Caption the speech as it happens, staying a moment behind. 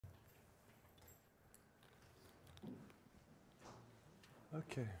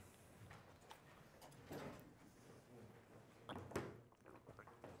Okay.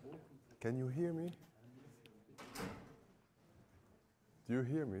 Can you hear me? Do you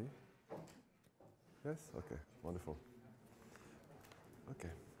hear me? Yes? Okay, wonderful. Okay.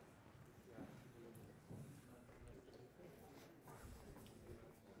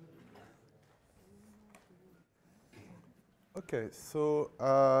 Okay, so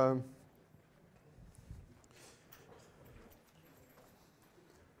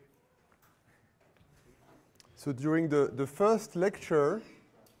during the first lecture,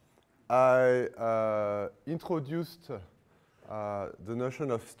 I introduced the notion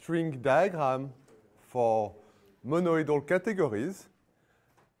of string diagram for monoidal categories.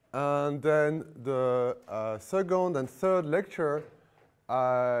 And then the second and third lecture,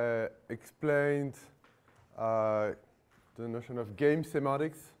 I explained the notion of game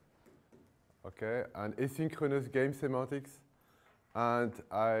semantics, okay, and asynchronous game semantics. And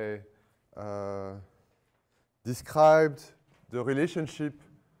I described the relationship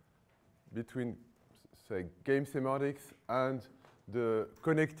between, say, game semantics and the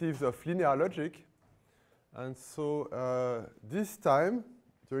connectives of linear logic. And so this time,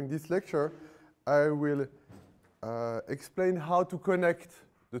 during this lecture, I will explain how to connect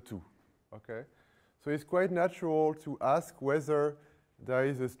the two, okay? So it's quite natural to ask whether there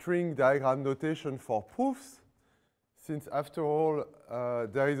is a string diagram notation for proofs, since after all,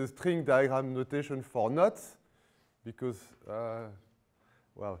 there is a string diagram notation for knots, because,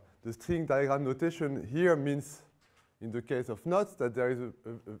 well, the string diagram notation here means, in the case of knots, that there is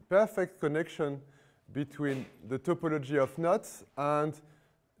a perfect connection between the topology of knots and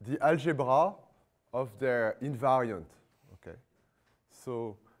the algebra of their invariant, okay?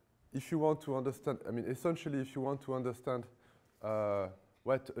 So if you want to understand, I mean, essentially, if you want to understand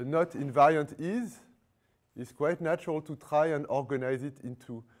what a knot invariant is, it's quite natural to try and organize it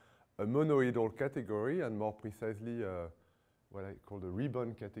into a monoidal category, and more precisely, what I call the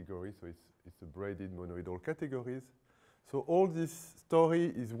ribbon category. So it's the braided monoidal categories. So all this story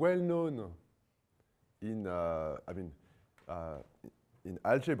is well known in, in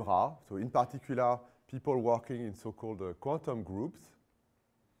algebra. So in particular, people working in so-called quantum groups.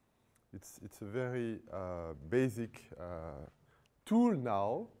 It's a very basic tool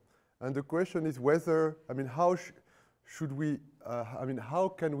now. And the question is whether, I mean, how should we, how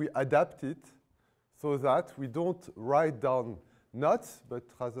can we adapt it so that we don't write down knots, but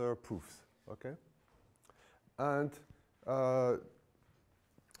rather proofs, okay? And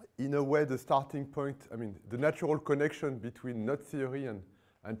in a way, the starting point, I mean, the natural connection between knot theory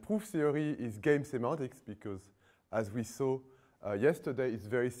and proof theory is game semantics, because as we saw yesterday, it's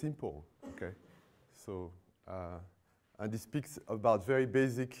very simple, okay? So, and it speaks about very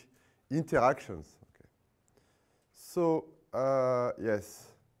basic interactions, okay? So, yes.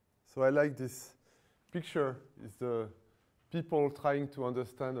 So I like this picture. It's the people trying to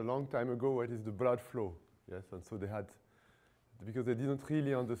understand a long time ago what is the blood flow, yes? And so they had, because they didn't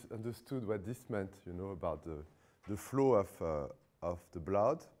really understood what this meant, you know, about the flow of the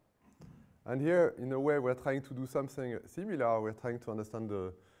blood. And here, in a way, we're trying to do something similar. We're trying to understand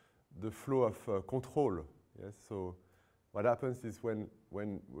the flow of control, yes? So what happens is when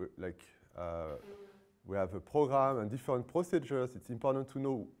we have a program and different procedures, it's important to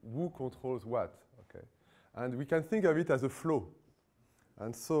know who controls what, okay? And we can think of it as a flow.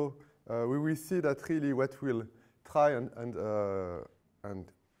 And so we will see that really what we'll try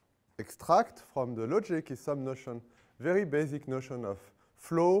and extract from the logic is some notion, very basic notion of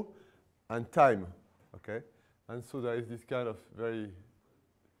flow and time, okay? And so there is this kind of very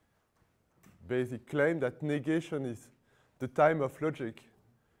basic claim that negation is the time of logic,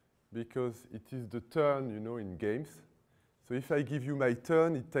 because it is the turn, you know, in games. So if I give you my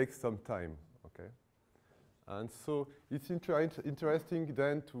turn, it takes some time, okay? And so it's interesting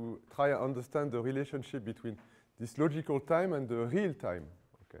then to try and understand the relationship between this logical time and the real time,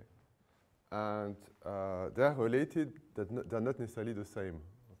 okay? And they're related, they're not necessarily the same,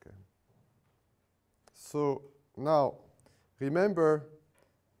 okay? So now, remember,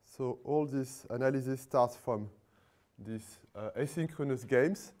 so all this analysis starts from these asynchronous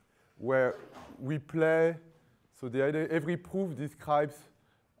games where we play, so the idea, every proof describes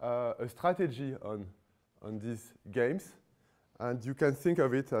a strategy on these games. And you can think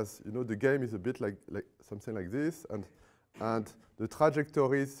of it as, you know, the game is a bit like something like this, and the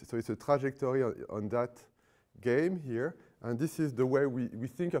trajectories, so it's a trajectory on that game here, and this is the way we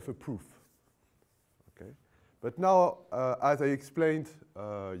think of a proof, okay? But now, as I explained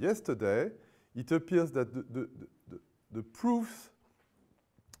yesterday, it appears that the proofs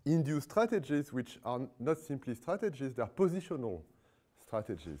induce strategies which are not simply strategies, they're positional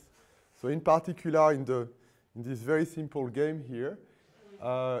strategies. So in particular, in this very simple game here,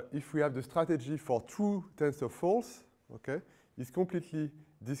 if we have the strategy for true tensor false, okay, it's completely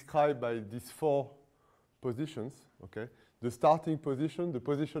described by these 4 positions, okay? The starting position, the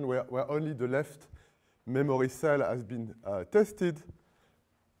position where only the left memory cell has been tested,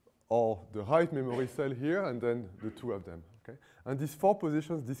 or the right memory cell here, and then the 2 of them, okay? And these 4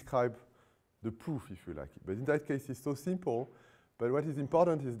 positions describe the proof, if you like. But in that case, it's so simple. But what is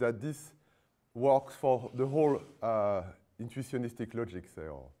important is that this works for the whole intuitionistic logic, say,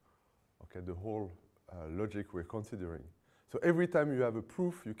 or okay, the whole logic we're considering. So every time you have a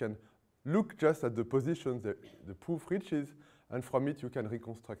proof, you can look just at the positions that the proof reaches, and from it you can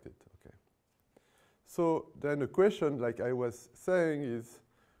reconstruct it. Okay. So then a question, like I was saying, is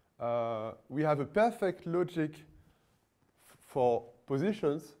we have a perfect logic for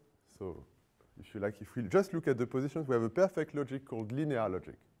positions. So if you like, if we just look at the positions, we have a perfect logic called linear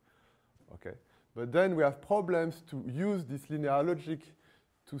logic. Okay. But then we have problems to use this linear logic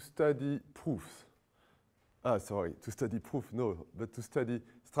to study proofs. To study proof, no, but to study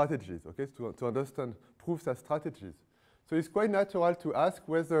strategies, okay, to understand proofs as strategies. So it's quite natural to ask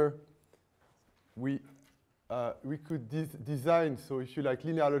whether we could design, so if you like,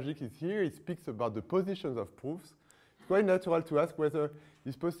 linear logic is here, it speaks about the positions of proofs. It's quite natural to ask whether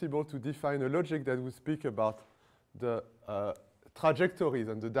it's possible to define a logic that would speak about the trajectories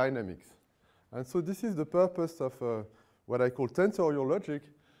and the dynamics. And so this is the purpose of what I call tensorial logic.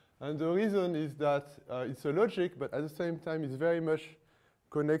 And the reason is that it's a logic, but at the same time, it's very much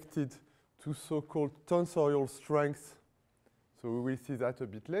connected to so-called tensorial strengths. So we will see that a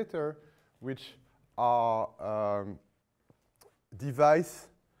bit later, which are devices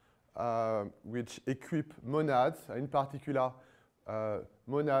which equip monads, in particular,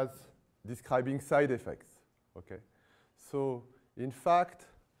 monads describing side effects. Okay? So in fact,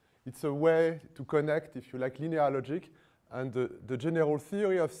 it's a way to connect, if you like, linear logic and the general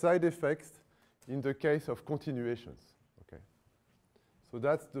theory of side effects in the case of continuations. Okay. So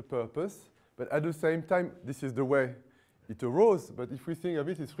that's the purpose. But at the same time, this is the way it arose. But if we think of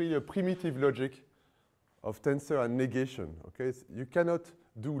it, it's really a primitive logic of tensor and negation. Okay. So you cannot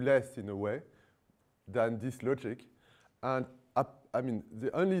do less, in a way, than this logic. And I mean,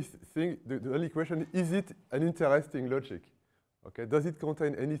 the only thing, the only question, is it an interesting logic? Okay. Does it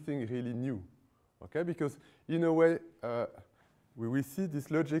contain anything really new? Okay, because in a way, we will see this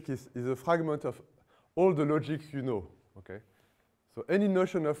logic is a fragment of all the logics you know. Okay, so any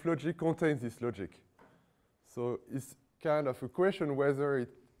notion of logic contains this logic. So it's kind of a question whether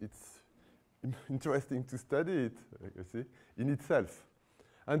it's interesting to study it, you see, in itself.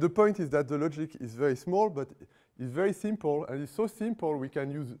 And the point is that the logic is very small, but it's very simple, and it's so simple we can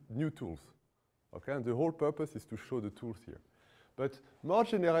use new tools. Okay, and the whole purpose is to show the tools here. But more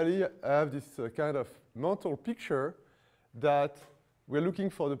generally, I have this kind of mental picture that we're looking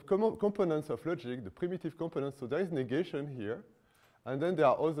for the components of logic, the primitive components. So there is negation here. And then there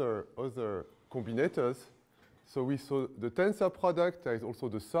are other combinators. So we saw the tensor product. There is also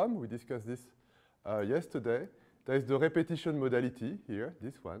the sum. We discussed this yesterday. There is the repetition modality here,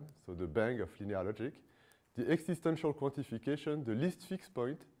 this one. So the bang of linear logic. The existential quantification, the least fixed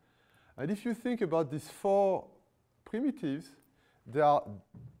point. And if you think about these 4 primitives, they are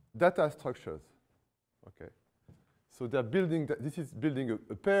data structures, okay? So they're building, this is building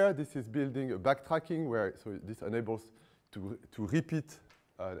a pair, this is building a backtracking, where, so this enables to repeat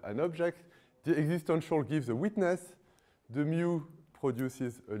an object. The existential gives a witness. The mu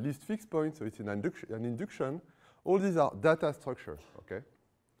produces a least fixed point, so it's an induction. All these are data structures, okay?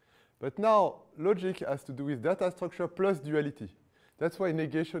 But now, logic has to do with data structure plus duality. That's why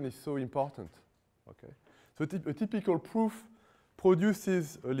negation is so important, okay? So a typical proof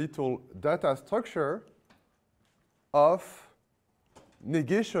produces a little data structure of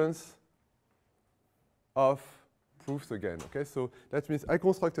negations of proofs again. Okay, so that means I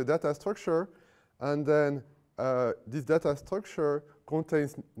construct a data structure, and then this data structure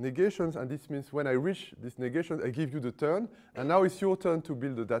contains negations, and this means when I reach this negation, I give you the turn, and now it's your turn to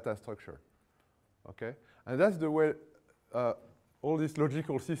build the data structure. Okay, and that's the way all these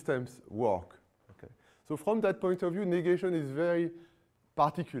logical systems work. So from that point of view, negation is very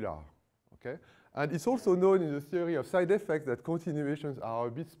particular, okay? And it's also known in the theory of side effects that continuations are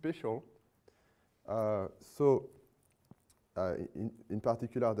a bit special. In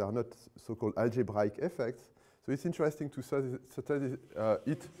particular, they are not so-called algebraic effects. So it's interesting to study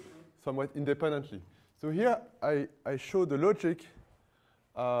it somewhat independently. So here I show the logic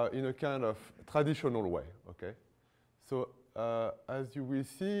in a kind of traditional way, okay? So as you will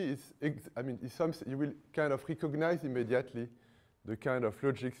see, it's something you will kind of recognize immediately the kind of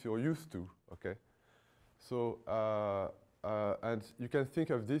logics you're used to, okay? So, and you can think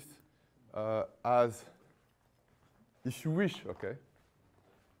of this as, if you wish, okay,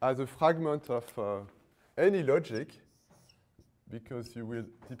 as a fragment of any logic, because you will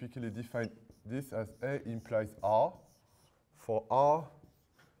typically define this as A implies R, for R,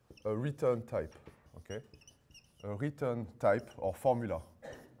 a return type, okay? A return type or formula.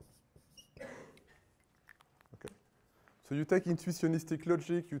 Okay. So you take intuitionistic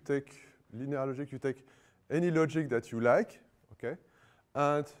logic, you take linear logic, you take any logic that you like, okay?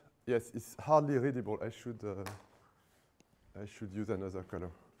 And yes, it's hardly readable. I should use another color.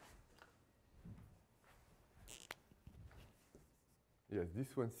 Yes,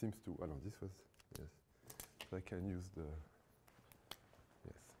 this one seems to. Oh no, this was yes. So I can use the.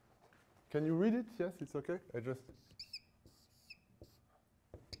 Yes. Can you read it? Yes, it's okay. I just.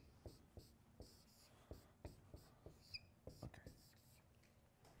 Okay.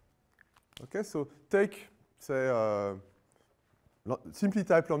 Okay. So take say simply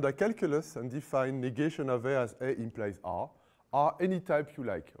type lambda calculus and define negation of A as A implies R. R any type you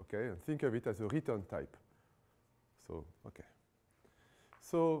like. Okay, and think of it as a return type. So okay.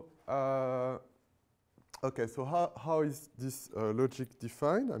 So, okay, so how is this logic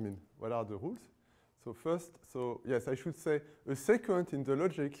defined? I mean, what are the rules? So first, so yes, I should say a sequent in the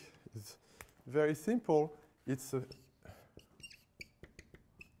logic is very simple. It's a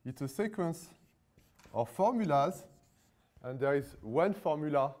sequence of formulas, and there is one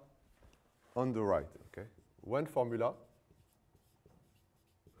formula on the right, okay? One formula.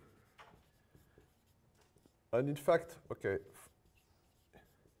 And in fact, okay,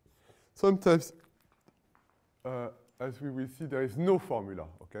 sometimes, as we will see, there is no formula,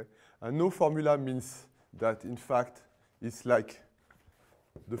 okay? And no formula means that, in fact, it's like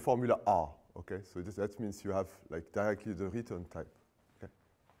the formula R, okay? So that means you have like directly the return type, okay?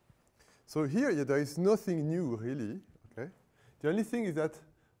 So here, there is nothing new, really, okay? The only thing is that,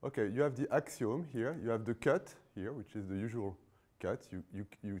 okay, you have the axiom here, you have the cut here, which is the usual cut.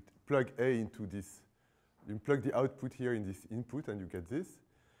 You plug A into this, you plug the output here in this input, and you get this.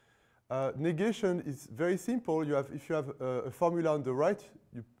 Negation is very simple. If you have a formula on the right,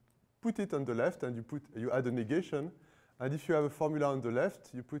 you put it on the left, and you add a negation. And if you have a formula on the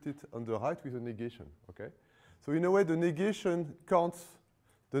left, you put it on the right with a negation. Okay. So in a way, the negation counts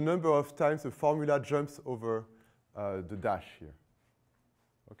the number of times the formula jumps over the dash here.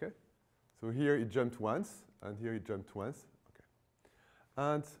 Okay. So here it jumped once, and here it jumped once. Okay.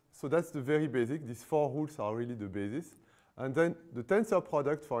 And so that's the very basic. These four rules are really the basis. And then the tensor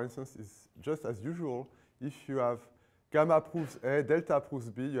product, for instance, is just as usual. If you have gamma proves A, delta proves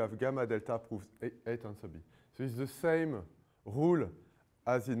B, you have gamma delta proves A tensor B. So it's the same rule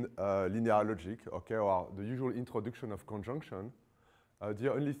as in linear logic, okay, or the usual introduction of conjunction.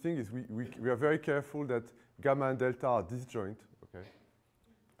 The only thing is we are very careful that gamma and delta are disjoint, okay?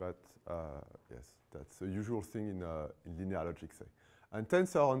 But yes, that's a usual thing in linear logic, say. And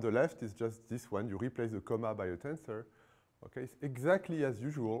tensor on the left is just this one. You replace the comma by a tensor. Okay, it's exactly as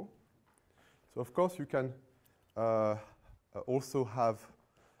usual. So of course you can also have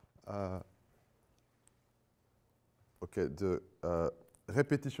okay, the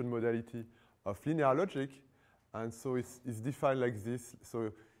repetition modality of linear logic, and so it's defined like this.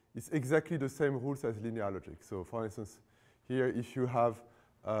 So it's exactly the same rules as linear logic. So for instance, here if you have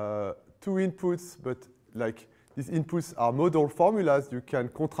two inputs, but like these inputs are modal formulas, you can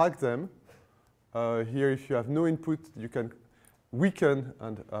contract them. Here, if you have no input, you can weaken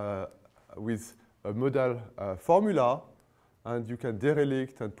and with a modal formula, and you can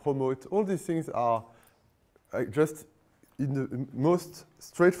derelict and promote. All these things are just in the most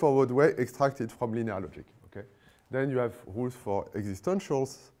straightforward way extracted from linear logic. Okay. Then you have rules for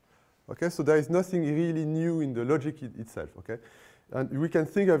existentials. Okay. So there is nothing really new in the logic itself. Okay. And we can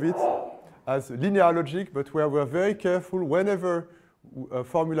think of it as linear logic, but where we are very careful whenever a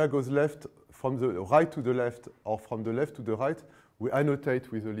formula goes left from the right to the left or from the left to the right, we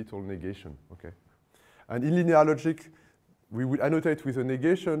annotate with a little negation, okay? And in linear logic, we will annotate with a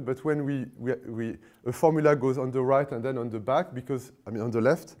negation, but when a formula goes on the right and then on the back, because, I mean on the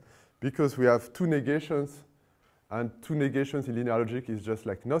left, because we have two negations, and two negations in linear logic is just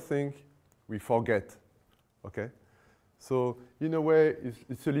like nothing, we forget, okay? So in a way,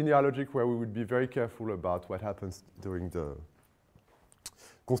 it's a linear logic where we would be very careful about what happens during the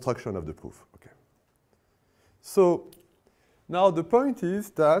construction of the proof. Okay. So now the point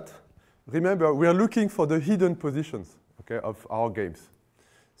is that, remember, we are looking for the hidden positions, okay, of our games.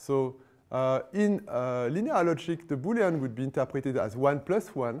 So in linear logic, the Boolean would be interpreted as 1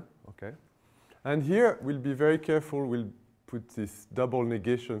 plus 1, okay? And here we'll be very careful. We'll put these double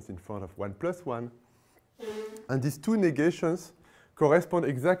negations in front of 1 plus 1. And these two negations correspond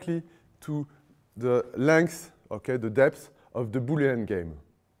exactly to the length, okay, the depth of the Boolean game.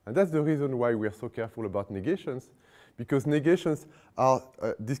 And that's the reason why we are so careful about negations, because negations are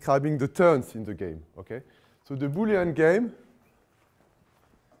describing the turns in the game, okay? So the Boolean game,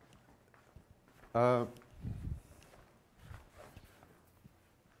 so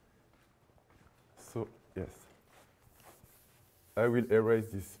yes, I will erase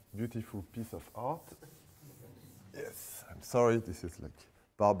this beautiful piece of art. Yes, I'm sorry, this is like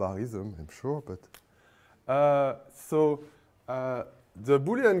barbarism, I'm sure, but the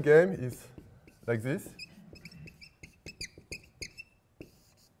Boolean game is like this.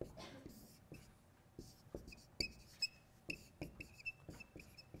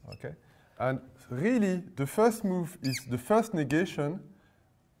 Okay, and really the first move is the first negation,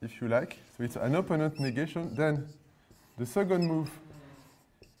 if you like. So it's an opponent negation. Then the second move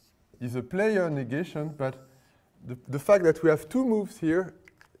is a player negation, but the fact that we have two moves here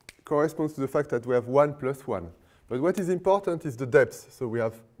corresponds to the fact that we have 1 plus 1. But what is important is the depth. So we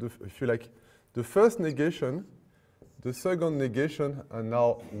have, if you like, the first negation, the second negation, and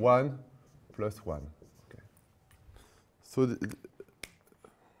now 1 plus 1. Okay. So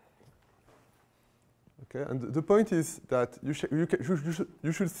okay, and the point is that you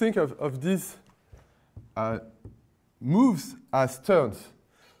should think of these moves as turns.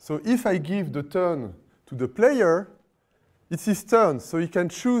 So if I give the turn to the player, it's his turn, so he can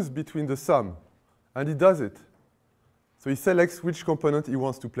choose between the sum, and he does it. So he selects which component he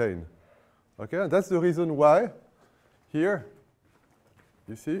wants to play in. Okay, and that's the reason why here,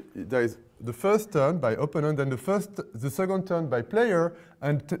 you see, there is the first turn by opponent, then the second turn by player,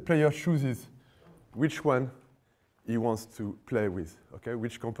 and player chooses which one he wants to play with. Okay,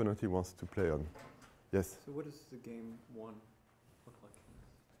 which component he wants to play on. Yes. So what does the game 1 look like?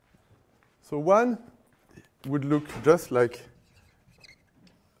 So 1 would look just like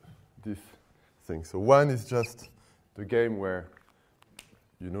this thing. So 1 is just the game where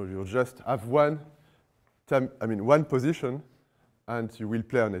you'll just have one position, and you will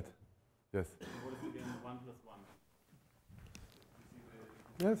play on it. Yes. What is the game 1 plus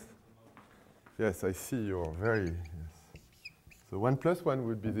 1? Yes. Yes, I see you're very. Yes. So 1 plus 1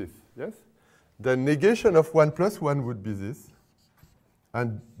 would be this. Yes. Then negation of 1 plus 1 would be this,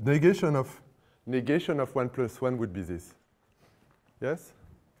 and negation of 1 plus 1 would be this. Yes?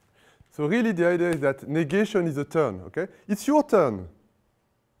 So really the idea is that negation is a turn, okay? It's your turn.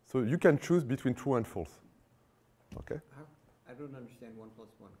 So you can choose between true and false. Okay? I don't understand 1 plus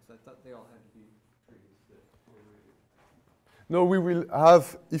 1, because I thought they all had to be trees. No, we will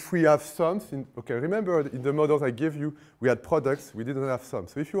have, if we have sums, okay, remember in the models I gave you, we had products, we didn't have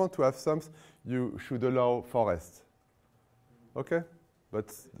sums. So if you want to have sums, you should allow forests. Okay?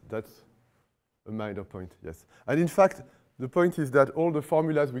 But that's a minor point, yes. And in fact, the point is that all the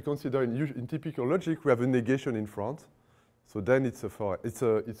formulas we consider in typical logic, we have a negation in front. So then it's a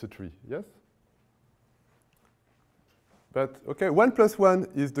tree, yes? But okay, 1 plus 1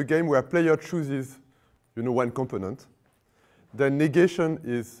 is the game where player chooses, one component. Then negation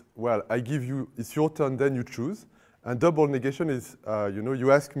is, well, I give you, it's your turn, then you choose. And double negation is,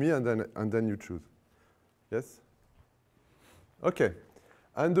 you ask me and then you choose. Yes? Okay.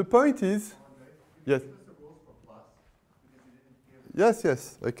 And the point is, yes. Yes,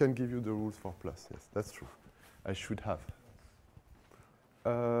 yes, I can give you the rules for plus. Yes, that's true. I should have.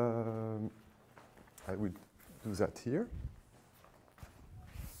 I will do that here.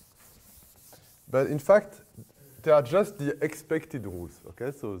 But in fact, they are just the expected rules.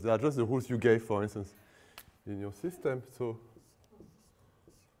 Okay, so they are just the rules you gave, for instance, in your system. So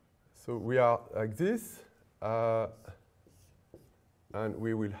we are like this, and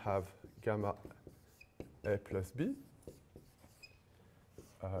we will have gamma A plus B.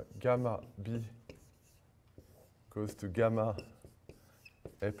 Gamma B goes to gamma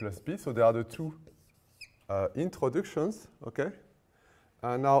A plus B. So there are the two introductions, okay?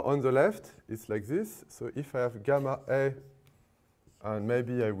 And now on the left, it's like this. So if I have gamma A, and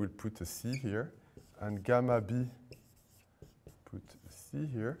maybe I will put a C here, and gamma B, put a C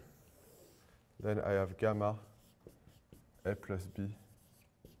here, then I have gamma A plus B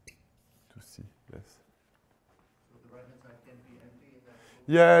to C, yes.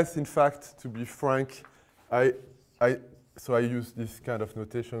 Yes, in fact, to be frank, I use this kind of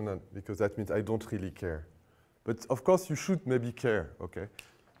notation because that means I don't really care. But of course, you should maybe care, okay?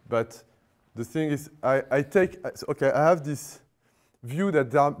 But the thing is, I have this view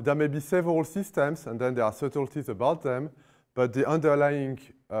that there may be several systems, and then there are subtleties about them, but the underlying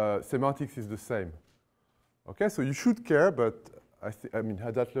semantics is the same. Okay, so you should care, but I mean,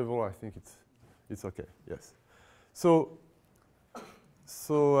 at that level, I think it's okay. Yes. So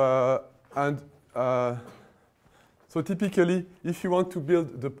typically, if you want to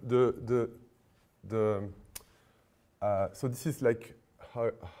build so this is like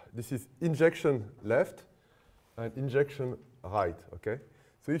this is injection left and injection right. Okay.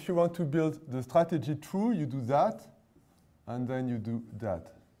 So if you want to build the strategy true, you do that, and then you do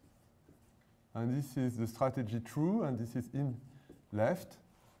that. And this is the strategy true, and this is in left,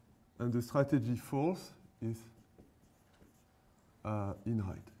 and the strategy false is in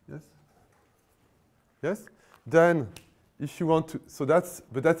right. Yes? Yes? Then, if you want to,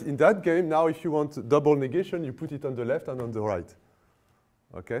 but that's in that game. Now, if you want double negation, you put it on the left and on the right.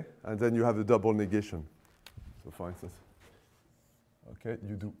 Okay? And then you have a double negation. So, for instance, okay,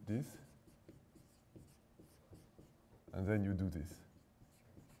 you do this, and then you do this.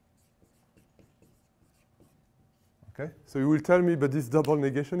 Okay, so you will tell me, but this double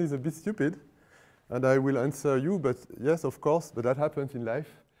negation is a bit stupid, and I will answer you, but yes, of course, but that happens in life,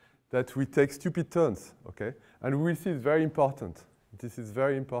 that we take stupid turns, okay? And we will see it's very important. This is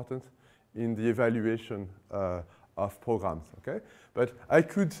very important in the evaluation of programs, okay? But I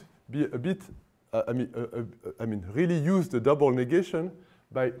could be a bit, I mean, really use the double negation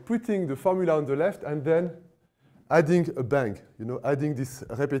by putting the formula on the left and then adding a bang, you know, adding this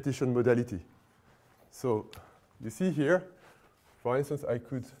repetition modality. So, you see here, for instance, I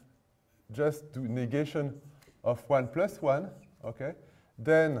could just do negation of 1 plus 1, okay?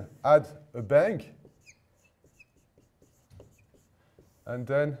 Then add a bang, and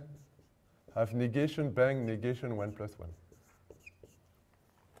then have negation, bang, negation, 1 plus 1.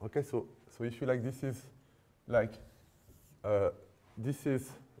 Okay, so if you like, this is like, this is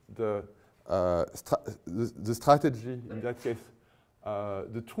the strategy, in that case,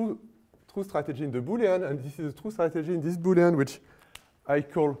 the true strategy in the Boolean, and this is a true strategy in this Boolean, which I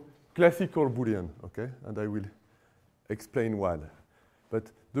call classical Boolean, okay? And I will explain why. But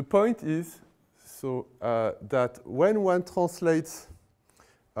the point is, so that when one translates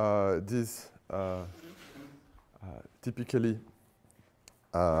these typically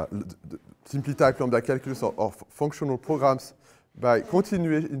simply type lambda calculus or functional programs by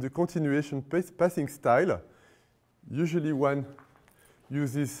in the continuation passing style, usually one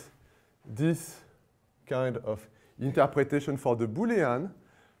uses this kind of interpretation for the Boolean.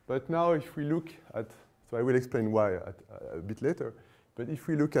 But now if we look at, so I will explain why a bit later, but if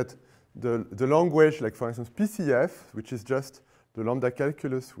we look at the language, like for instance PCF, which is just the lambda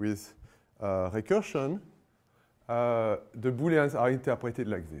calculus with recursion, the Booleans are interpreted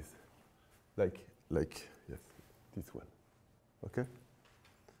like this, like yes, this one, okay?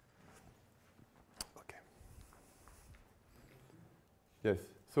 Okay. Yes.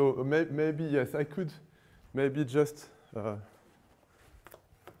 So maybe, yes, I could maybe just,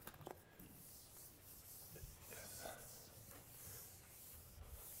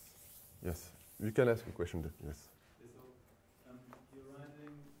 yes, you can ask a question, yes. So you're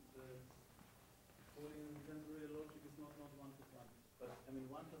writing the Boolean tensorial logic is not 1 plus 1, but I mean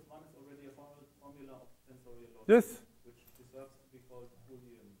 1 plus 1 is already a formula of tensorial logic, yes, which deserves to be called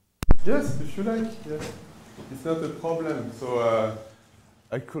Boolean. Yes, if you like, yes. It's not a problem, so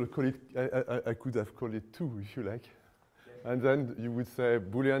I could have called it 2, if you like. Okay. And then you would say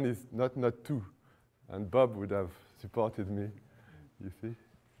Boolean is not 2. And Bob would have supported me, you see.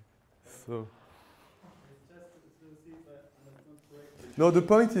 So. It's just to see if I understand correctly. No, the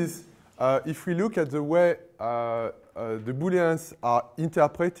point is, if we look at the way the Booleans are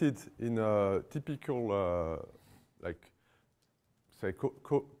interpreted in a typical, like, say,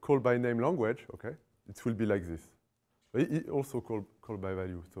 call by name language, okay, it will be like this. But it also call by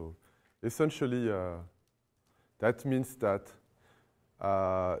value. So essentially, that means that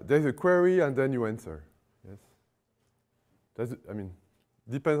there's a query and then you answer. Yes. That's, I mean,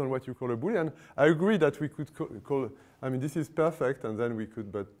 depends on what you call a Boolean. I agree that we could call, I mean, this is perfect, and then we could,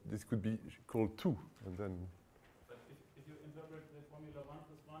 but this could be called 2, and then. But if you interpret the formula 1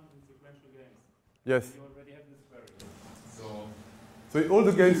 plus 1 in sequential games, yes. you already have this query. So all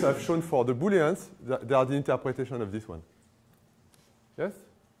the games I've shown for the Booleans, they are the interpretation of this one. Yes?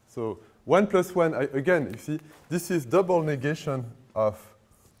 So 1 plus 1, again, you see, this is double negation of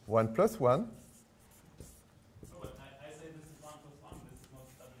 1 plus 1. No, but I say this is 1 plus 1, this is not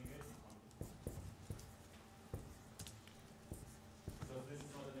double negation 1. So this is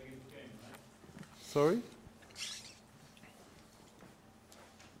not a negative game, right? Sorry?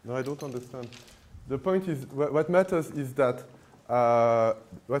 No, I don't understand. The point is, what matters is that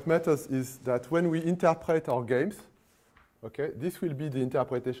when we interpret our games, okay, this will be the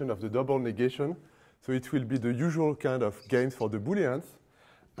interpretation of the double negation. So it will be the usual kind of games for the Booleans.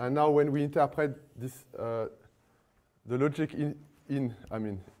 And now when we interpret this, the logic in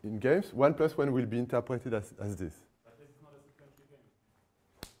games, 1 plus 1 will be interpreted as this. But this is not a sequential game.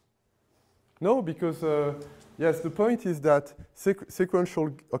 No, because, yes, the point is that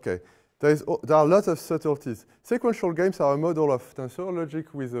sequential, okay, there are lots of subtleties. Sequential games are a model of tensor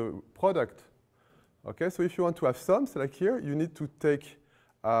logic with a product. Okay, so if you want to have sums, like here, you need to take,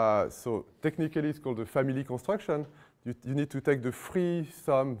 so technically it's called a family construction. You need to take the free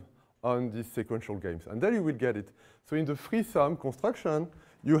sum on these sequential games, and then you will get it. So in the free sum construction,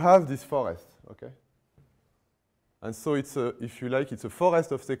 you have this forest, okay? And so it's a, if you like, it's a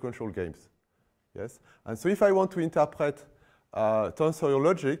forest of sequential games, yes? And so if I want to interpret tensorial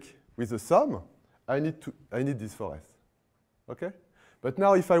logic with a sum, I need this forest, okay? But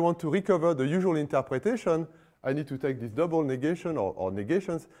now if I want to recover the usual interpretation, I need to take this double negation or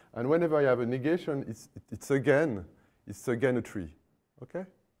negations, and whenever I have a negation, it's again a tree, okay?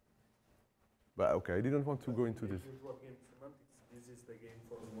 But okay, I didn't want to go into this. This is the game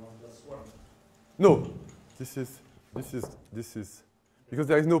for the 1 plus 1. No, this is because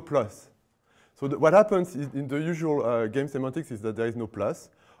there is no plus. So what happens in the usual game semantics is that there is no plus,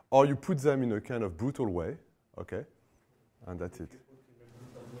 or you put them in a kind of brutal way, okay, and that's it.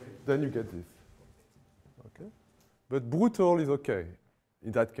 Then you get this, okay. But brutal is okay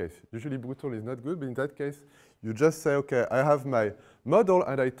in that case. Usually brutal is not good, but in that case, you just say, okay, I have my model,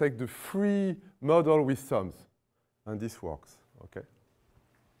 and I take the free model with sums, and this works, okay.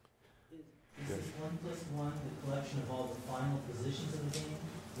 Is this 1 plus 1 the collection of all the final positions of the game?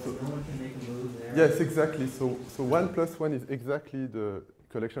 So no one can make a move there? Yes, exactly. So 1 plus 1 is exactly the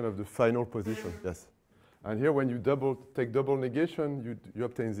collection of the final position, yes. And here, when you take double negation, you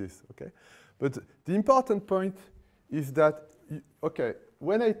obtain this, okay? But the important point is that, okay,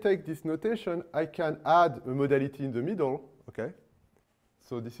 when I take this notation, I can add a modality in the middle, okay?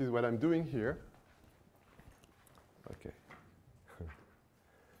 So this is what I'm doing here. Okay.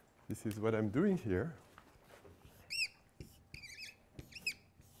 This is what I'm doing here.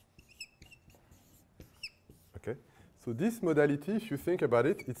 Okay. So this modality, if you think about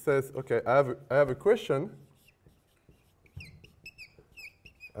it, it says, okay, I have a question,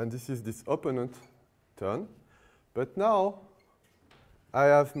 and this is this opponent turn. But now I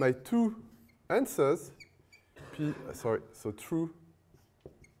have my two answers, so true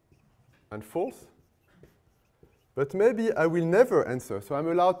and false. But maybe I will never answer, so I'm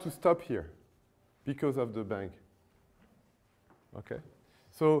allowed to stop here because of the bank. Okay.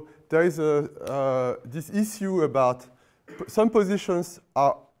 So there is this issue about some positions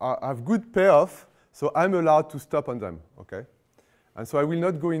have good payoff, so I'm allowed to stop on them. Okay. And so I will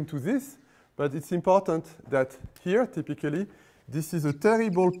not go into this, but it's important that here, typically, this is a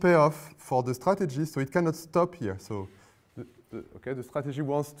terrible payoff for the strategy, so it cannot stop here. So the strategy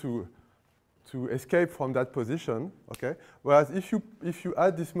wants to escape from that position. Okay. Whereas if you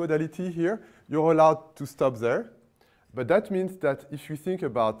add this modality here, you're allowed to stop there. But that means that if you think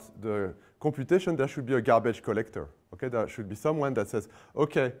about the computation, there should be a garbage collector. Okay, there should be someone that says,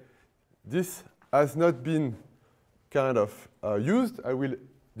 okay, this has not been kind of used, I will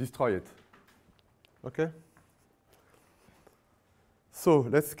destroy it. Okay? So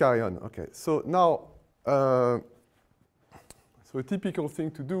let's carry on. Okay, so now, so a typical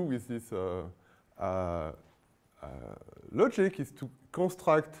thing to do with this logic is to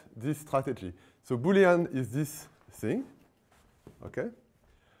construct this strategy. So Boolean is this thing, okay?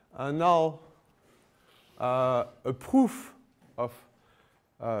 And now, a proof of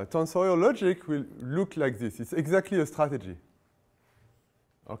tensorial logic will look like this. It's exactly a strategy,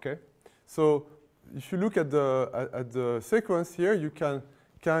 okay? So if you look at the sequence here, you can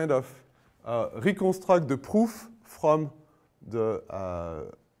kind of reconstruct the proof from the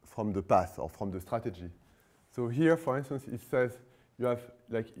path or from the strategy. So here, for instance, it says you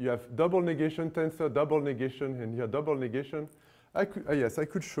have double negation tensor, double negation, and here double negation. Yes, I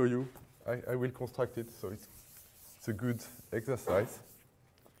could show you. I will construct it, so it's a good exercise.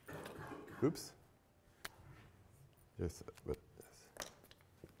 Oops. Yes, but yes.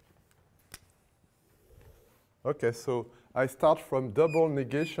 Okay, so I start from double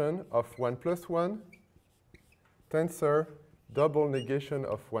negation of 1 plus 1, tensor, double negation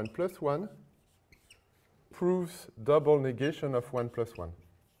of 1 plus 1, proves double negation of 1 plus 1.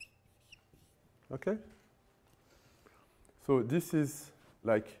 Okay? So this is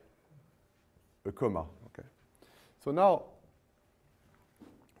like a comma. Okay. So now,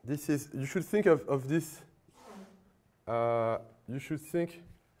 this is, you should think of this, you should think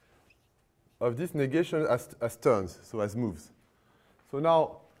of this negation as turns, so as moves. So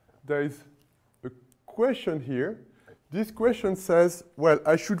now, there is question here. This question says, well,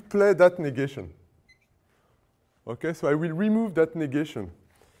 I should play that negation. Okay, so I will remove that negation.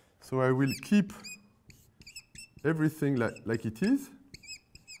 So I will keep everything like it is.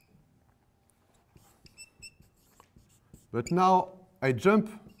 But now I jump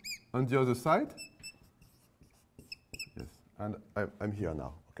on the other side. Yes, and I'm here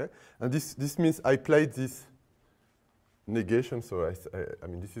now. Okay, and this means I played this negation. So I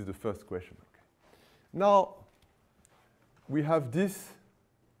mean, this is the first question. Okay. Now we have this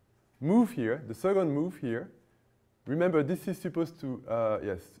move here, the second move here. Remember, this is supposed to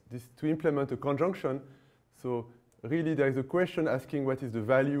to implement a conjunction. So really, there is a question asking what is the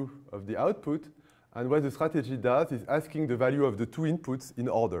value of the output. And what the strategy does is asking the value of the two inputs in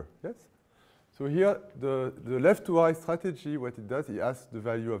order. Yes? So here, the left to right strategy, what it does, it asks the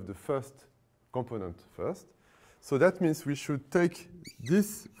value of the first component first. So that means we should take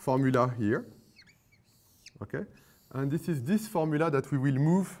this formula here. Okay? And this is this formula that we will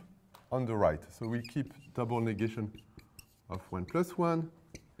move on the right. So we keep double negation of 1 plus 1,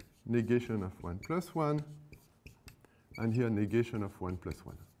 negation of 1 plus 1, and here negation of 1 plus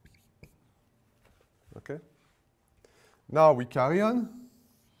 1. Okay. Now we carry on.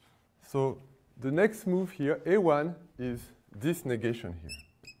 So the next move here, A1, is this negation here.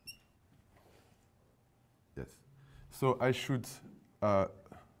 Yes. So I should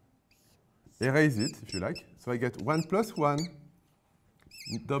erase it, if you like. So I get 1 plus 1,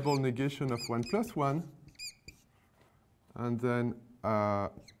 double negation of 1 plus 1, and then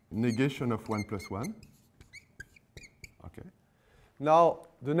negation of 1 plus 1. Okay. Now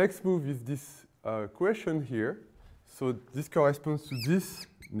the next move is this question here. So this corresponds to this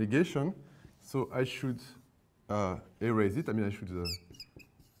negation. So I should erase it. I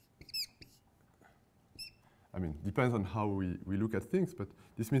mean, depends on how we look at things, but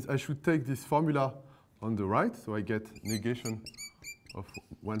this means I should take this formula on the right. So I get negation of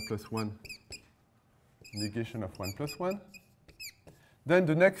 1 plus 1, negation of 1 plus 1. Then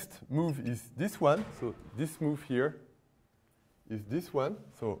the next move is this one. So this move here is this one.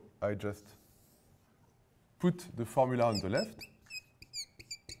 So I just put the formula on the left.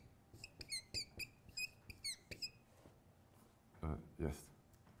 Yes.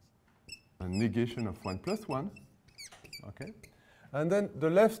 A negation of 1 plus 1. Okay. And then the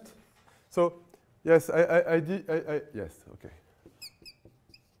left. So, yes, yes, okay.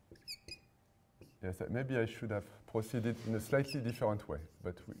 Yes, maybe I should have proceeded in a slightly different way,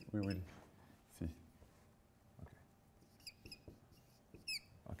 but we will see.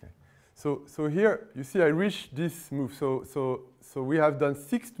 Okay. So here, you see I reached this move. So we have done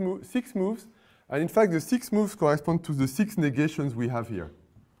six moves. And in fact, the 6 moves correspond to the 6 negations we have here.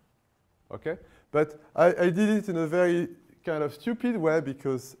 Okay? But I did it in a very kind of stupid way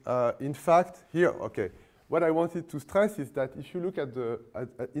because, in fact, here, okay, what I wanted to stress is that if you look at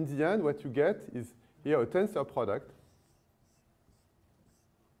in the end, what you get is here a tensor product.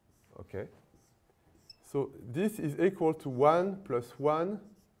 Okay? So this is equal to 1 plus 1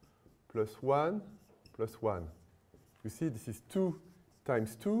 plus 1 plus 1. You see, this is 2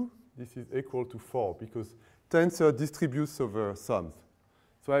 times 2. This is equal to 4 because tensor distributes over sums.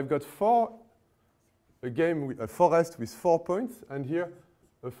 So I've got a forest with 4 points, and here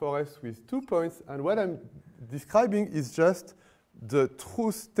a forest with 2 points. And what I'm describing is just the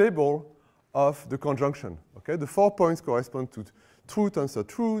truth table of the conjunction. Okay? The 4 points correspond to true tensor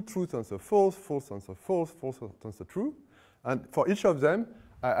true, true tensor false, false tensor false, false tensor true. And for each of them,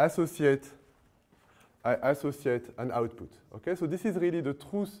 I associate an output. Okay? So this is really the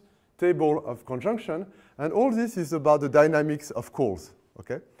truth table of conjunction, and all this is about the dynamics of calls.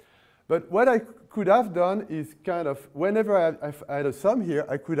 Okay? But what I could have done is kind of, whenever I had a sum here,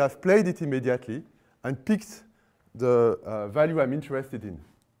 I could have played it immediately and picked the value I'm interested in.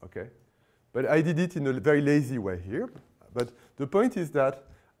 Okay? But I did it in a very lazy way here. But the point is that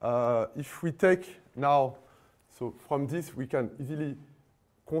if we take now, so from this we can easily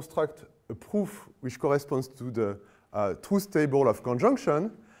construct a proof which corresponds to the truth table of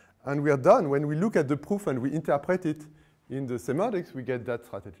conjunction, and we are done. When we look at the proof and we interpret it in the semantics, we get that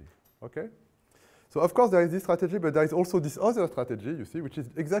strategy. Okay? So of course there is this strategy, but there is also this other strategy, you see, which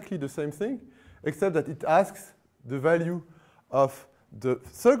is exactly the same thing, except that it asks the value of the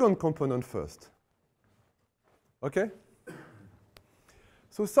second component first. Okay?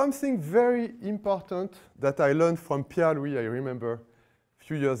 So something very important that I learned from Pierre-Louis, I remember a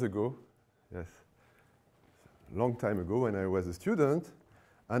few years ago, yes, a long time ago when I was a student,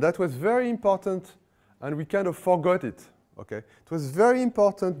 and that was very important, and we kind of forgot it. Okay? It was very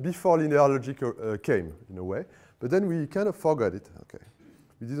important before linear logic came, in a way, but then we kind of forgot it. Okay?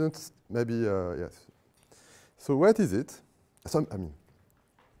 We didn't, maybe, yes, So what is it? I mean,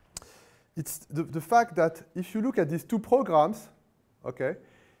 it's the fact that if you look at these two programs, okay,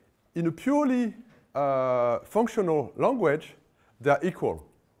 in a purely functional language, they are equal.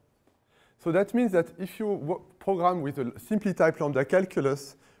 So that means that if you program with a simply typed lambda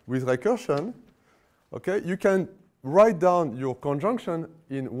calculus with recursion, okay, you can write down your conjunction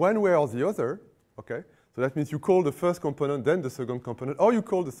in one way or the other, okay? So that means you call the first component, then the second component, or you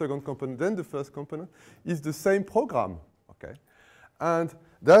call the second component, then the first component. It's the same program, okay? And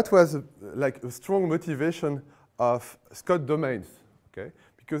that was like a strong motivation of Scott domains, okay?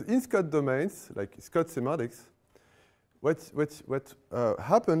 Because in Scott domains, like Scott semantics, what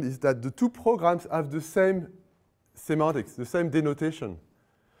happened is that the two programs have the same semantics, the same denotation.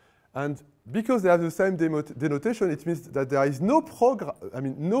 And because they have the same denotation, it means that there is no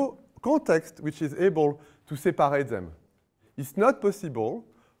no context which is able to separate them. It's not possible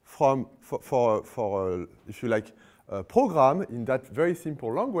for if you like, a program in that very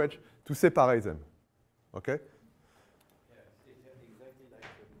simple language to separate them. Okay? Yeah, it's exactly like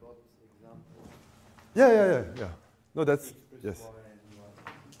the Bob's example. Yeah. No, that's yes.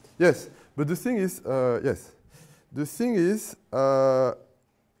 Yes, but the thing is, yes, the thing is,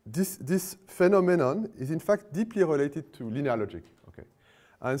 this phenomenon is in fact deeply related to linear logic. Okay,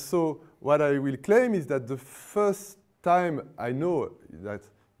 and so what I will claim is that the first time I know that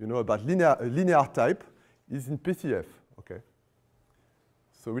about linear type is in PCF. Okay,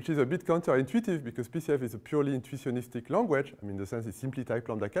 so which is a bit counterintuitive because PCF is a purely intuitionistic language. I mean, in the sense it's simply typed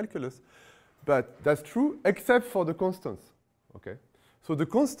lambda calculus, but that's true except for the constants. Okay, so the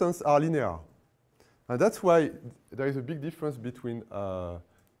constants are linear, and that's why there is a big difference between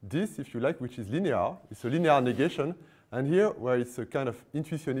this, if you like, which is linear. It's a linear negation, and here where it's a kind of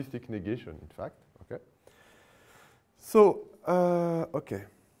intuitionistic negation, in fact. Okay. So okay.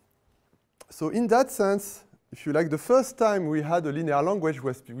 So in that sense, if you like, the first time we had a linear language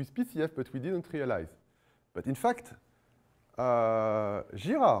was with PCF, but we didn't realize. But in fact,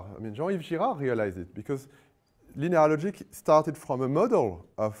 Jean-Yves Girard realized it because linear logic started from a model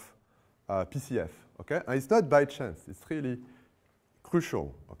of PCF. Okay, and it's not by chance. It's really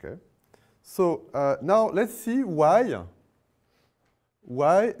crucial. Okay, so now let's see why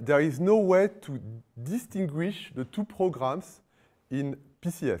there is no way to distinguish the two programs in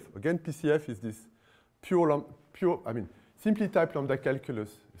PCF. Again, PCF is this simply typed lambda calculus,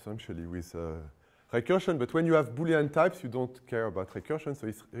 essentially, with recursion. But when you have Boolean types, you don't care about recursion, so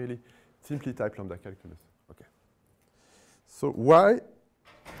it's really simply typed lambda calculus. Okay. So why?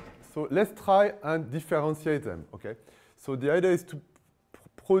 So let's try and differentiate them. Okay. So the idea is to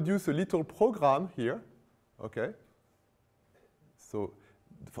produce a little program here. Okay. So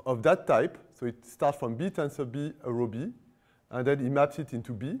of that type. So it starts from B tensor B, a row B, and then it maps it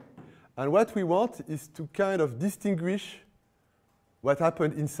into B. And what we want is to kind of distinguish what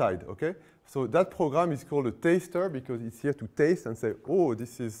happened inside, okay? So that program is called a taster because it's here to taste and say, oh,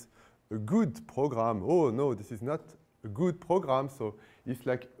 this is a good program. Oh, no, this is not a good program. So it's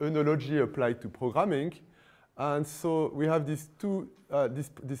like analogy applied to programming. And so we have these two,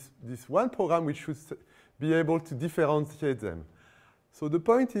 this one program which should be able to differentiate them. So the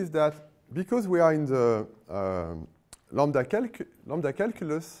point is that because we are in the lambda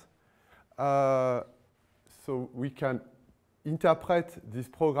calculus, so we can interpret this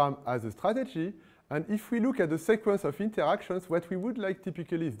program as a strategy. And if we look at the sequence of interactions, what we would like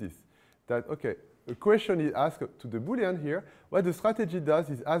typically is this. That, OK, a question is asked to the Boolean here. What the strategy does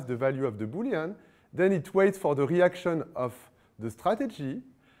is ask the value of the Boolean. Then it waits for the reaction of the strategy.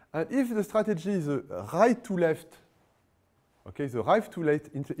 And if the strategy is a right to left, okay, the right to left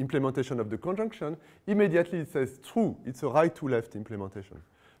implementation of the conjunction, immediately it says true. It's a right to left implementation.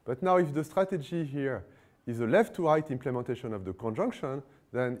 But now if the strategy here is a left to right implementation of the conjunction,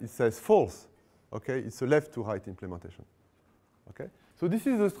 then it says false. Okay, it's a left to right implementation. Okay, so this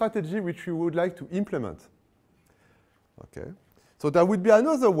is a strategy which we would like to implement. Okay, so there would be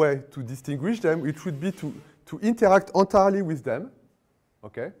another way to distinguish them, which would be to interact entirely with them.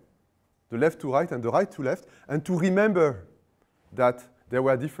 Okay, the left to right and the right to left, and to remember that they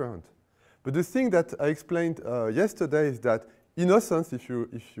were different. But the thing that I explained yesterday is that innocence, if you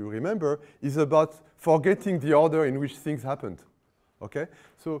remember, is about forgetting the order in which things happened. Okay?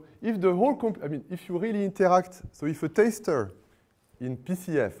 So if the whole, if you really interact, so if a taster in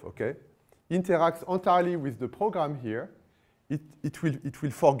PCF, okay, interacts entirely with the program here, it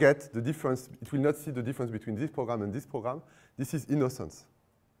will forget the difference. It will not see the difference between this program and this program. This is innocence.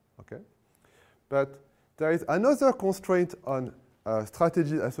 Okay? But there is another constraint on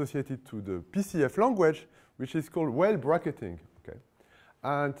strategies associated to the PCF language, which is called well bracketing. Okay?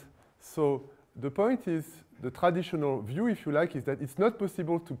 And so the point is, the traditional view, if you like, is that it's not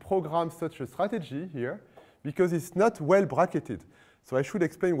possible to program such a strategy here because it's not well bracketed. So I should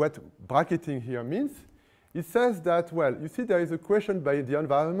explain what bracketing here means. It says that, well, you see there is a question by the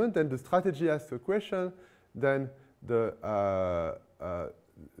environment, and the strategy asks a question, then the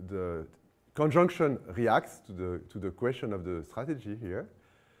conjunction reacts to the question of the strategy here.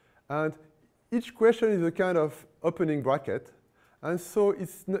 And each question is a kind of opening bracket. And so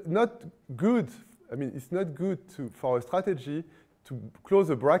it's not good. I mean, it's not good for a strategy to close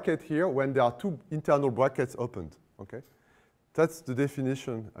a bracket here when there are two internal brackets opened. Okay, that's the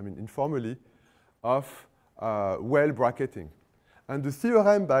definition, I mean, informally, of well bracketing. And the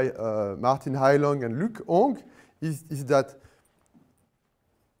theorem by Martin Heilong and Luc Hong is that,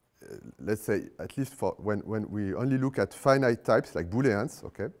 let's say, at least for when we only look at finite types like Booleans,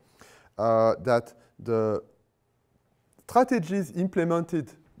 okay, that the strategies implemented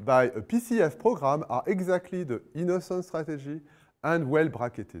by a PCF program are exactly the innocent strategy and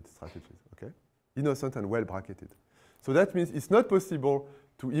well-bracketed strategies, okay? Innocent and well-bracketed. So that means it's not possible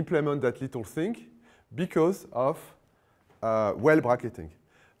to implement that little thing because of well-bracketing.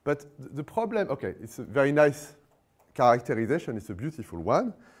 But the problem, okay, it's a very nice characterization, it's a beautiful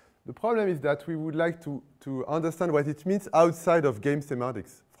one. The problem is that we would like to understand what it means outside of game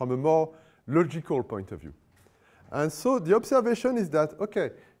semantics from a more logical point of view. And so the observation is that,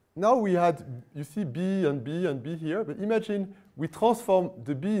 okay, now we had, you see B and B and B here, but imagine we transform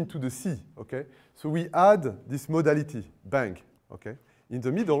the B into the C, okay? So we add this modality, bang, okay, in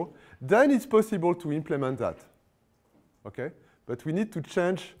the middle. Then it's possible to implement that, okay? But we need to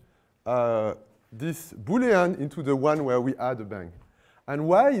change this Boolean into the one where we add a bang. And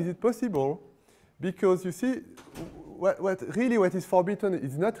why is it possible? Because you see, what is forbidden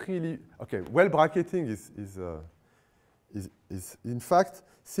is not really, okay, well bracketing is in fact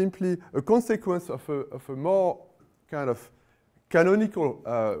simply a consequence of a more kind of canonical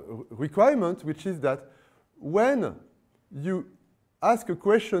requirement, which is that when you ask a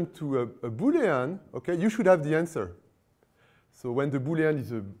question to a Boolean, okay, you should have the answer. So when the Boolean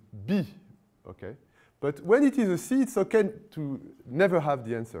is a B, okay, but when it is a C, it's okay to never have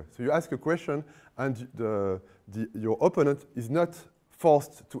the answer. So you ask a question, and your opponent is not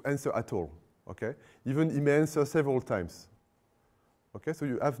forced to answer at all. Okay, even he may answer several times. Okay, so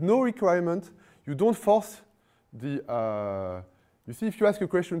you have no requirement. You don't force the. You see, if you ask a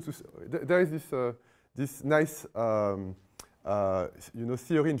question to, there is this nice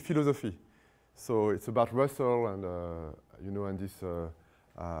theory in philosophy. So it's about Russell and and this.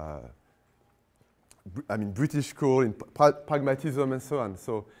 I mean, British school in pragmatism and so on.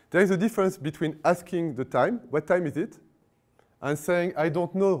 So there is a difference between asking the time, what time is it, and saying, I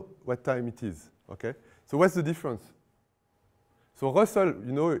don't know what time it is, okay? So what's the difference? So Russell,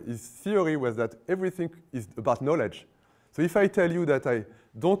 his theory was that everything is about knowledge. So if I tell you that I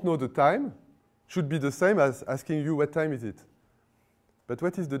don't know the time, should be the same as asking you what time is it. But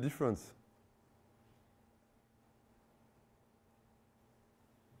what is the difference?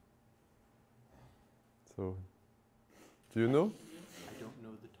 So, do you know? I don't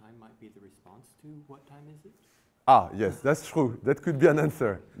know the time might be the response to what time is it? Ah, yes, that's true. That could be an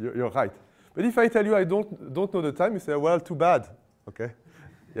answer. You're right. But if I tell you I don't know the time, you say, well, too bad. Okay?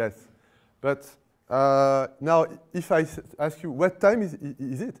 Yes. But now, if I ask you what time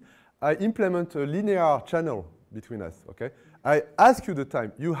is it, I implement a linear channel between us. Okay? I ask you the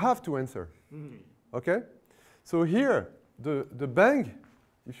time. You have to answer. Okay? So here, the bang,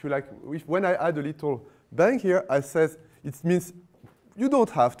 if you like, when I add a little bang here, I says it means you don't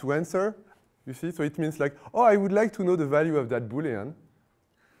have to answer. You see, so it means like, oh, I would like to know the value of that Boolean.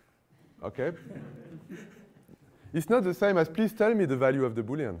 Okay. It's not the same as please tell me the value of the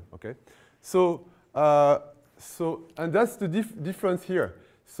Boolean. Okay. So and that's the difference here.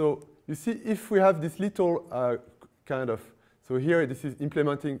 So you see, if we have this little kind of, so here this is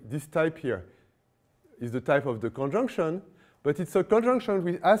implementing this type here is the type of the conjunction. But it's a conjunction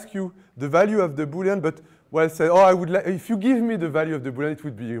we ask you the value of the Boolean, but well, say, oh, I would like, if you give me the value of the Boolean, it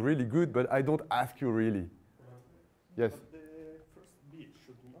would be really good, but I don't ask you really. Yes? But the first bit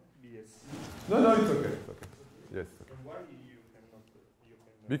should not be a C. No, it's okay. It's okay. Yes. Okay. And why you cannot?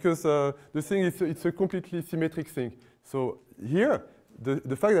 Because the thing is, it's a completely symmetric thing. So here,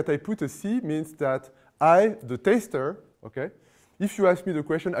 the fact that I put a C means that I, the taster, okay, if you ask me the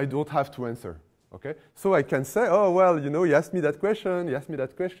question, I don't have to answer. Okay, so I can say, oh, well, he asked me that question,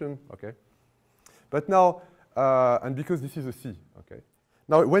 okay. But now, and because this is a C, okay.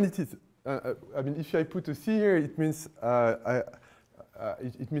 Now, when it is, I mean, if I put a C here, it means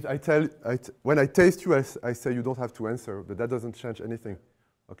it means when I taste you, I say you don't have to answer, but that doesn't change anything,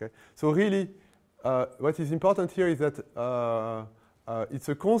 Okay, so really, what is important here is that it's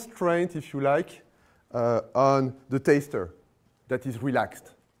a constraint, if you like, on the taster that is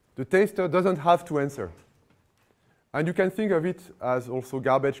relaxed. The taster doesn't have to answer. And you can think of it as also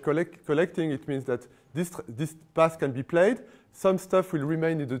garbage collecting. It means that this path can be played. Some stuff will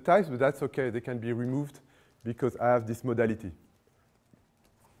remain in the types, but that's OK. They can be removed because I have this modality.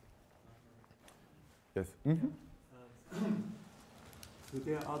 Yes? Mm-hmm. So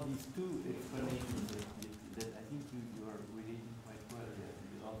there are these two explanations that I think you are relating quite well there.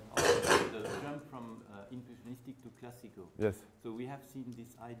 The jump from intuitionistic to classical. Yes. So we have seen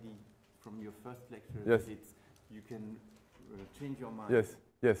this idea from your first lecture. Yes. That you can change your mind. Yes.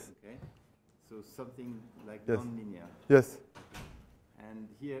 Yes. Okay. So something like yes. non-linear. Yes. And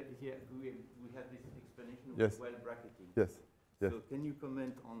here we have this explanation of yes. well bracketing. Yes. Yes. So can you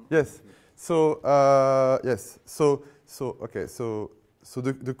comment on? Yes. So yes. So okay. So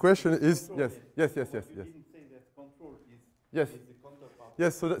the question is yes. Yes. Yes. Yes. Yes. You didn't say that control is yes. the counterpart.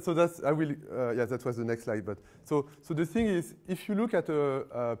 Yes. So that's I will. Yeah. That was the next slide. But so the thing is, if you look at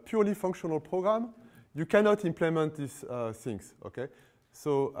a purely functional program, you cannot implement these things. Okay.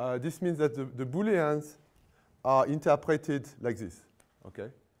 So this means that the Booleans are interpreted like this.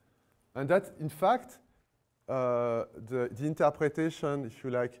 Okay. And that's in fact the interpretation, if you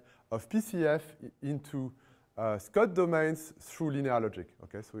like, of PCF into Scott domains through linear logic.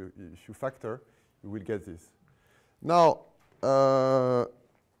 Okay, so if you factor, you will get this. Now,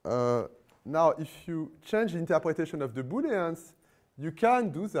 if you change the interpretation of the Booleans, you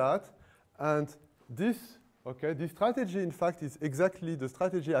can do that, and this strategy, in fact, is exactly the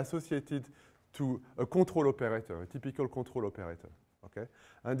strategy associated to a control operator, a typical control operator. Okay,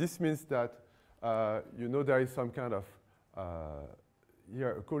 and this means that there is some kind of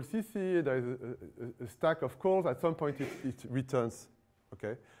here a call CC. There is a stack of calls. At some point, it returns.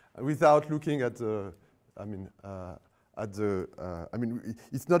 Okay, without looking at the.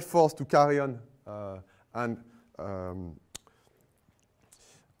 It's not forced to carry on and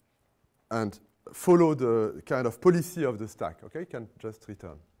follow the kind of policy of the stack. Okay, it can just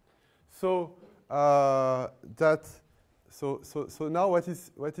return. So So now what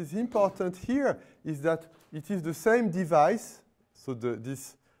is important here is that it is the same device, so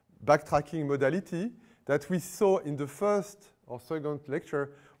this backtracking modality that we saw in the first or second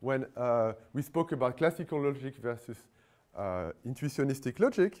lecture when we spoke about classical logic versus intuitionistic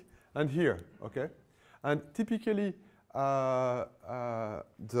logic, and here, okay? And typically, the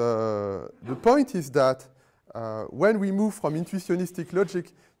point is that when we move from intuitionistic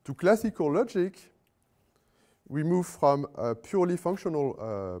logic to classical logic, we move from a purely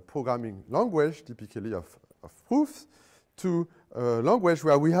functional programming language, typically of proofs, to a language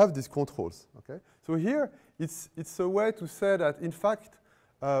where we have these controls. Okay? So here, it's a way to say that, in fact,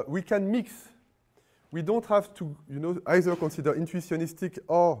 we can mix. We don't have to either consider intuitionistic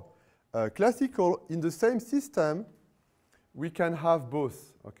or classical. In the same system, we can have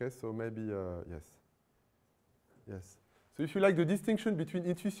both. Okay? So maybe, yes. Yes. So if you like the distinction between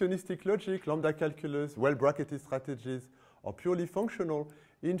intuitionistic logic, lambda calculus, well-bracketed strategies, or purely functional,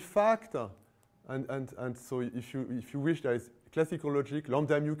 in fact, and so if you wish, there is classical logic,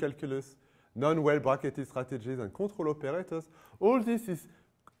 lambda mu calculus, non-well-bracketed strategies, and control operators. All this is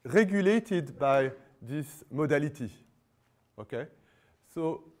regulated by this modality. Okay?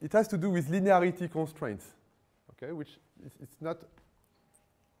 So it has to do with linearity constraints, okay, which it's not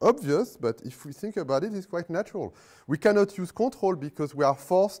obvious, but if we think about it, it's quite natural. We cannot use control because we are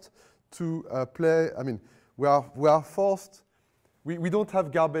forced to play. I mean, we are forced. We don't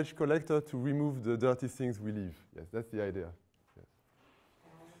have garbage collector to remove the dirty things we leave. Yes, that's the idea. Yes.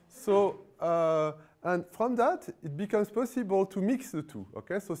 So, and from that, it becomes possible to mix the two.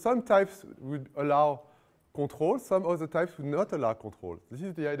 Okay, so some types would allow control, some other types would not allow control. This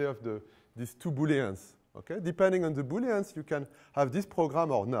is the idea of these two Booleans. Okay, depending on the Booleans, you can have this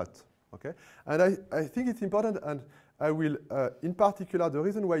program or not. Okay, and I think it's important, and I will, in particular, the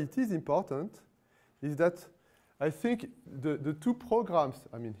reason why it is important is that I think the two programs,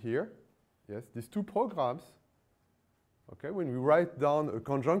 I mean here, yes, these two programs, okay, when we write down a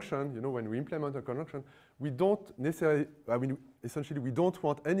conjunction, when we implement a conjunction, we don't necessarily, I mean, essentially, we don't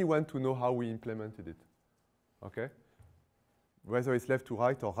want anyone to know how we implemented it. Okay, whether it's left to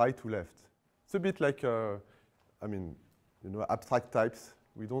right or right to left. It's a bit like, abstract types.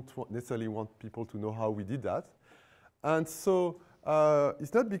 We don't necessarily want people to know how we did that. And so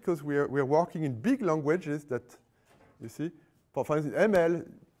it's not because we're working in big languages that, you see, for instance, ML,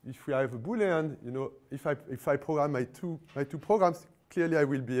 if we have a Boolean, if I program my two programs, clearly I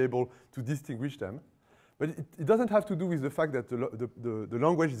will be able to distinguish them. But it doesn't have to do with the fact that the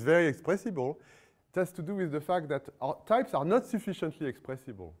language is very expressible. It has to do with the fact that our types are not sufficiently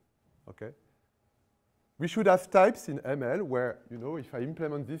expressible. Okay? We should have types in ML where, you know, if I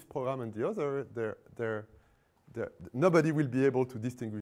implement this program and the other, nobody will be able to distinguish